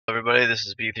Everybody, this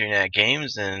is B3Nat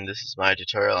Games, and this is my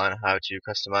tutorial on how to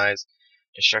customize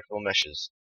destructible meshes.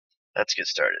 Let's get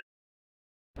started.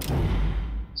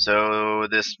 So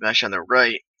this mesh on the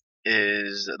right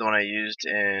is the one I used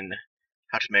in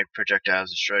how to make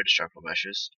projectiles destroy destructible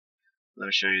meshes. Let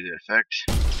me show you the effect.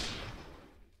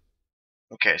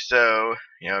 Okay, so,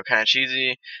 kind of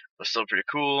cheesy, but still pretty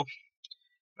cool.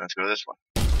 Let's go to this one.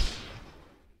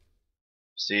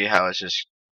 See how it's just...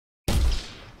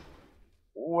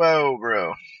 Whoa,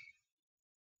 bro.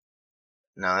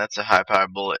 Now that's a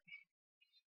high-powered bullet.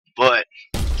 But,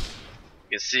 you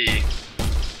can see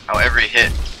how every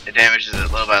hit, it damages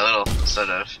it little by little instead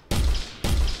of...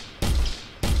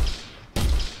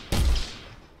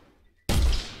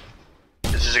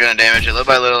 This is going to damage it little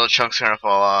by little, chunks are going to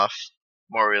fall off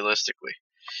more realistically.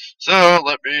 So,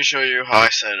 let me show you how I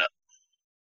set it up.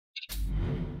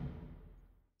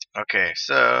 Okay,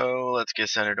 so let's get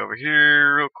centered over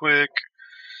here real quick.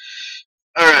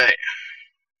 Alright,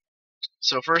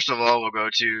 so first of all, we'll go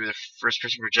to the first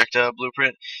person projectile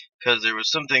blueprint, because there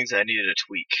was some things that I needed to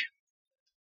tweak.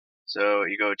 So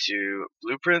you go to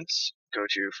blueprints, go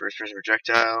to first person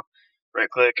projectile, right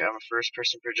click on first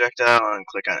person projectile, and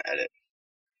click on edit.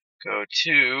 Go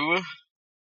to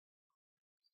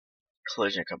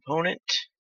collision component.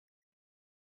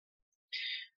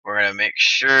 We're going to make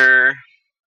sure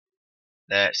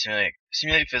that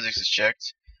simulate physics is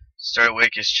checked, start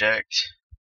wake is checked,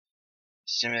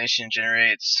 simulation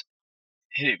generates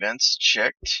hit events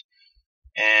checked,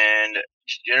 and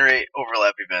generate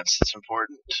overlap events, that's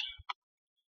important.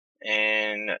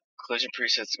 And collision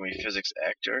presets is going to be physics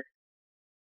actor.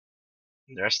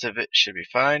 The rest of it should be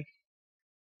fine.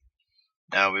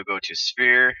 Now we go to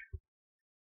sphere,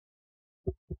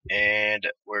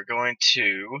 and we're going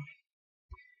to,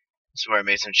 this is where I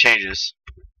made some changes.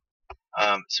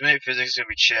 Simulate physics is going to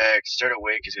be checked, start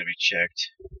awake is going to be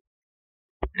checked,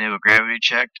 enable gravity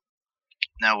checked.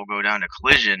 Now we'll go down to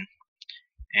collision,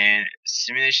 and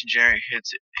simulation generate hit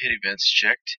events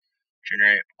checked,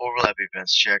 generate overlap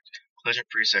events checked, collision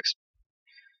preset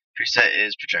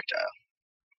is projectile.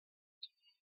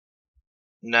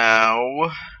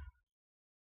 Now,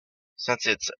 since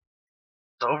the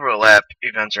overlap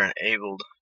events are enabled,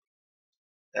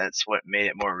 that's what made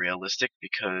it more realistic,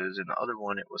 because in the other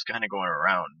one it was kind of going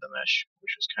around the mesh,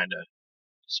 which was kind of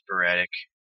sporadic.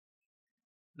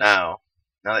 Now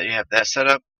that you have that set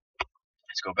up,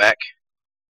 let's go back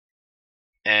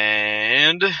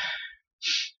and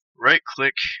right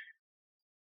click,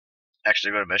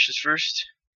 actually go to meshes first,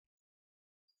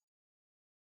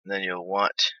 and then you'll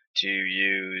want to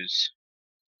use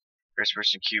first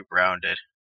person cube rounded,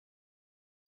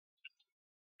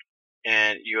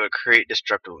 and you go to create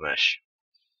destructible mesh.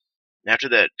 And after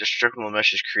that destructible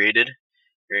mesh is created,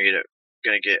 you're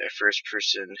gonna get a first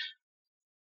person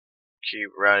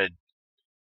cube rounded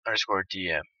underscore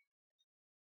DM,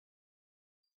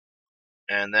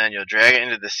 and then you'll drag it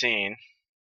into the scene,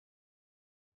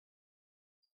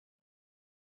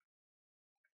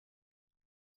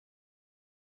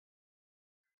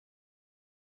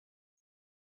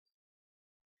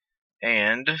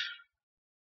 and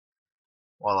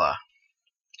voila.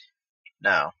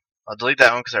 Now I'll delete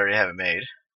that one because I already have it made.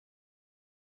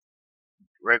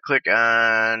 Right click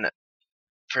on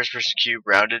first person cube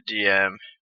rounded DM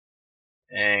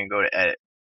and go to edit.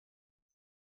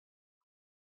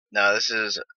 Now this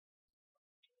is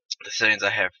the settings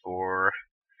I have for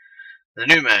the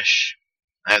new mesh.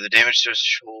 I have the damage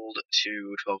threshold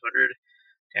to 1200,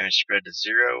 damage spread to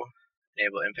 0,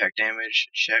 enable impact damage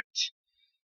checked.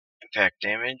 Impact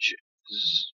damage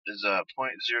is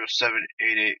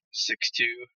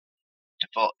 0.078862.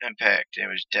 Default impact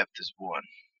damage depth is 1.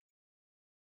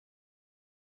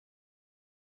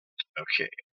 Okay.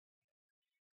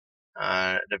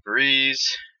 Debris.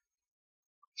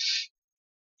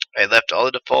 I left all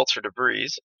the defaults for debris.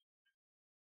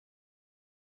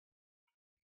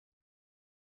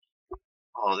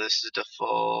 All this is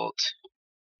default.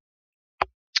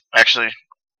 Actually,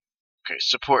 okay,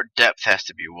 support depth has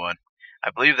to be 1. I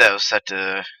believe that was set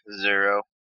to 0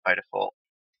 by default.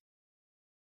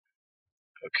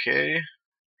 Okay.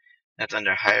 That's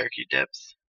under hierarchy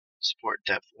depth. Support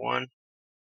depth 1.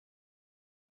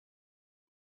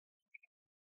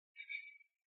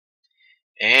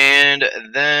 And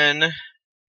then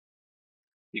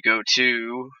you go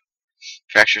to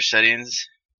fracture settings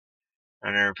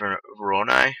under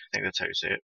Veroni. I think that's how you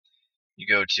say it. You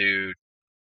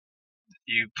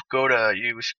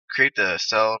create the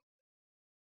cell,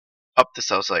 up the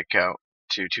cell site count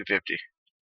to 250,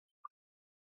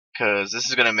 because this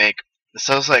is going to make the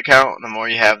cell site count, the more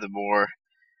you have, the more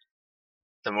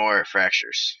it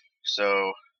fractures.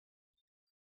 So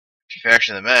you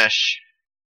fraction the mesh,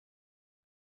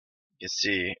 you can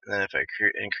see. And then if I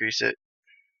increase it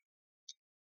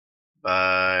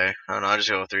by, I don't know, I'll just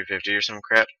go with 350 or some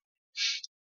crap.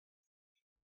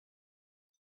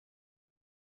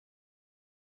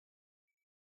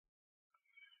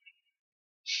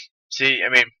 See, I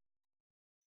mean,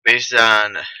 based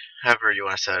on however you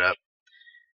want to set it up,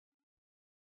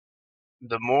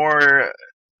 the more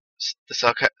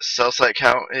the cell site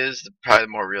count is, probably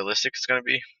the more realistic it's going to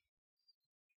be.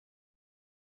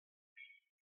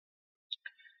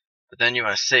 But then you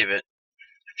want to save it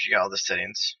if you got all the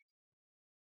settings.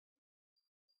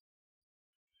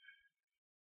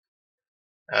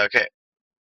 Okay,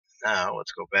 now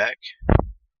let's go back.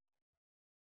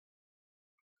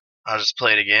 I'll just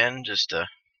play it again just to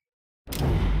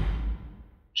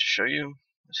show you.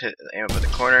 Let's hit aim up at the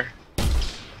corner.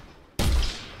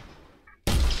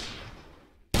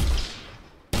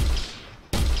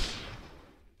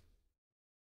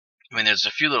 I mean, there's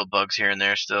a few little bugs here and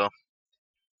there still,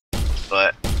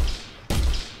 but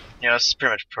you know, this is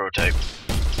pretty much a prototype.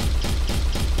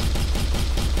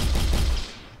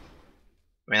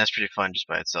 I mean, that's pretty fun just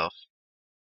by itself.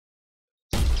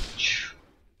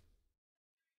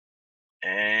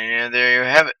 And there you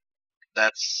have it.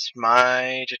 That's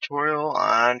my tutorial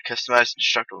on customized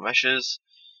destructible meshes.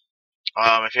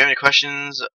 If you have any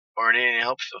questions or need any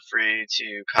help, feel free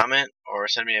to comment or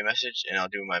send me a message, and I'll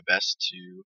do my best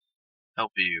to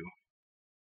help you.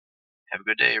 Have a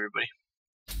good day, everybody.